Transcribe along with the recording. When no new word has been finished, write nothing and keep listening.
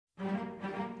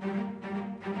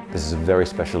This is a very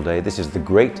special day. This is the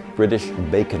Great British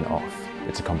Bake Off.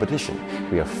 It's a competition.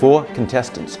 We have 4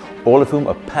 contestants, all of whom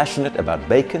are passionate about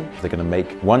bacon. They're going to make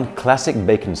one classic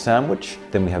bacon sandwich.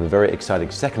 Then we have a very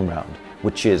exciting second round,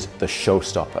 which is the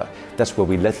showstopper. That's where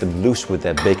we let them loose with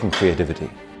their bacon creativity.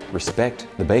 Respect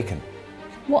the bacon.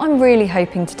 What I'm really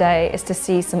hoping today is to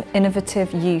see some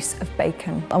innovative use of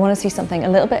bacon. I want to see something a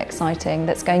little bit exciting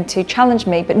that's going to challenge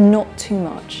me, but not too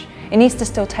much. It needs to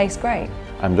still taste great.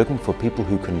 I'm looking for people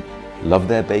who can love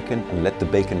their bacon and let the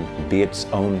bacon be its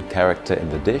own character in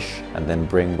the dish and then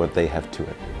bring what they have to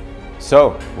it.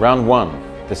 So, round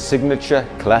 1, the signature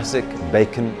classic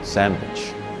bacon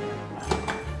sandwich.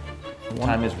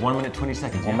 Time is 1 minute 20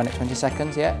 seconds. 1 minute 20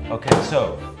 seconds, yeah. Okay,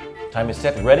 so time is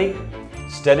set, ready,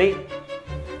 steady,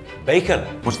 bacon.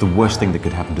 What's the worst thing that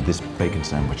could happen to this bacon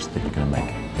sandwich that you're going to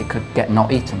make? It could get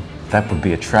not eaten. That would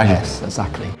be a tragedy. Yes,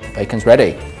 exactly. Bacon's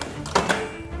ready.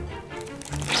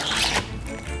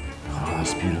 Oh,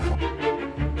 that's beautiful.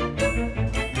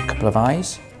 A couple of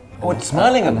eyes. Oh, it's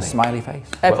smiling at me. And a smiley face.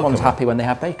 Everyone's Welcome. happy when they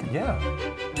have bacon. Yeah.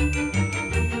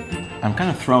 I'm kind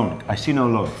of thrown. I see no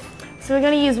loaf. So we're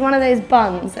going to use one of those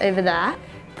buns over there.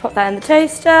 Pop that in the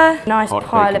toaster. Nice Hot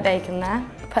pile bacon. of bacon there.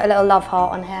 Put a little love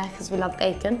heart on here because we love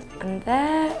bacon. And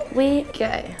there we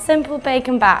go. Simple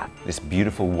bacon bat. This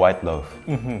beautiful white loaf.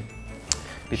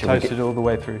 Be toasted all the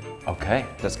way through. Okay,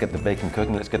 let's get the bacon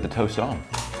cooking. Let's get the toast on.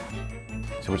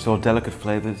 So it's all delicate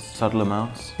flavors, subtle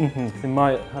amounts. We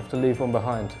might have to leave one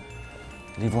behind.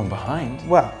 Leave one behind?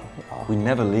 Well, We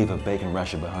never leave a bacon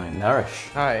rasher behind. Nourish.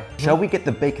 hi. Shall we get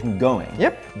the bacon going?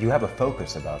 Yep. You have a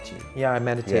focus about you. Yeah, I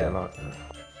meditate Yeah. a lot.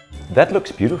 That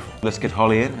looks beautiful. Let's get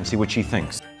Holly in and see what she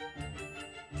thinks.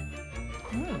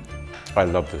 I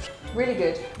love this. Really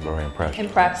good. Very impressed.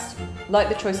 Impressed. Like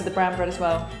the choice of the brown bread as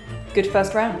well. Good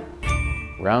first round.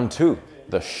 Round 2,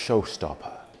 the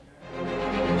showstopper.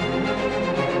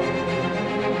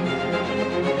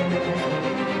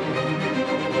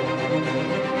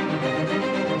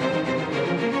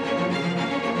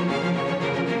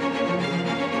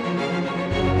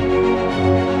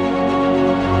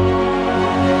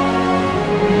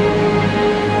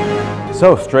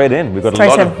 So straight in, we've got a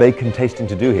lot of bacon tasting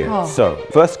to do here. Oh. So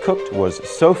first cooked was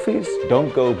Sophie's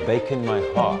Don't Go Bacon My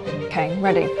Heart. Okay,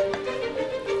 ready.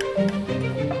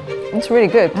 It's really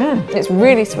good. It's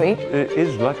really sweet. It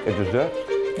is like a dessert.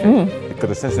 It's got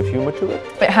a sense of humour to it.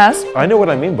 It has. I know what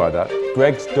I mean by that.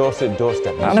 Greg's Dorset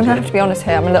doorstep. I'm going to have to be honest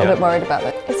here, I'm a little bit worried about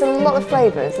it. It's a lot of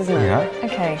flavours, isn't it? Yeah.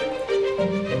 Okay.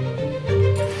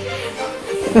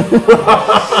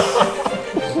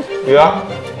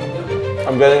 Yeah.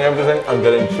 I'm getting everything. I'm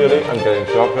getting chili, I'm getting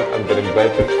chocolate, I'm getting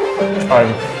bacon.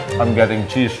 I'm getting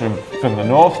cheese from the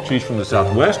north, cheese from the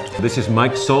southwest. This is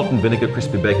Mike's Salt and Vinegar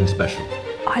Crispy Bacon Special.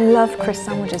 I love crisp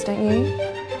sandwiches, don't you?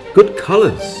 Good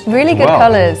colours. Really as good well.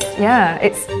 colours. Yeah,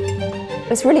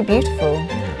 it's really beautiful.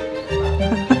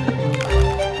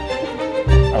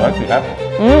 I like the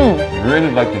apple.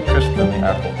 Really like the crisp in the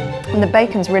apple. And the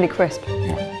bacon's really crisp.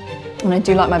 And I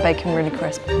do like my bacon really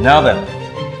crisp. Now then,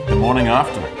 the morning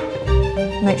after.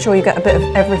 Make sure you get a bit of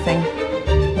everything.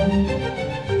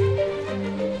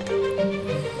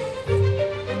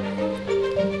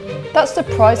 That's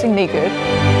surprisingly good.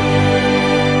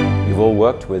 You've all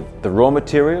worked with the raw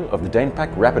material of the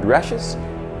Danepak Rapid Rashers,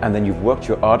 and then you've worked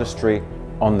your artistry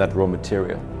on that raw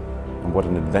material. And what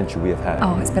an adventure we have had.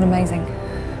 Oh, it's been amazing.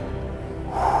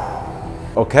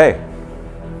 Okay,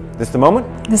 this the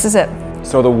moment? This is it.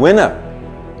 So the winner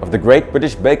of the Great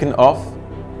British Bake Off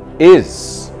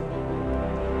is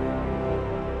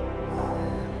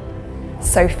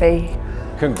Sophie.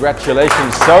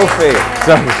 Congratulations, Sophie.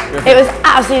 It was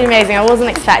absolutely amazing. I wasn't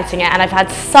expecting it and I've had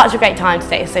such a great time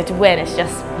today. So to win, it's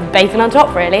just bacon on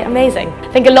top, really. Amazing.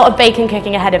 I think a lot of bacon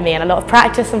cooking ahead of me and a lot of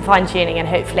practice and fine tuning, and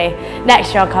hopefully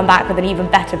next year I'll come back with an even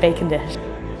better bacon dish.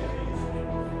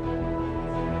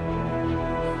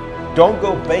 Don't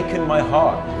go bacon my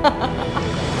heart.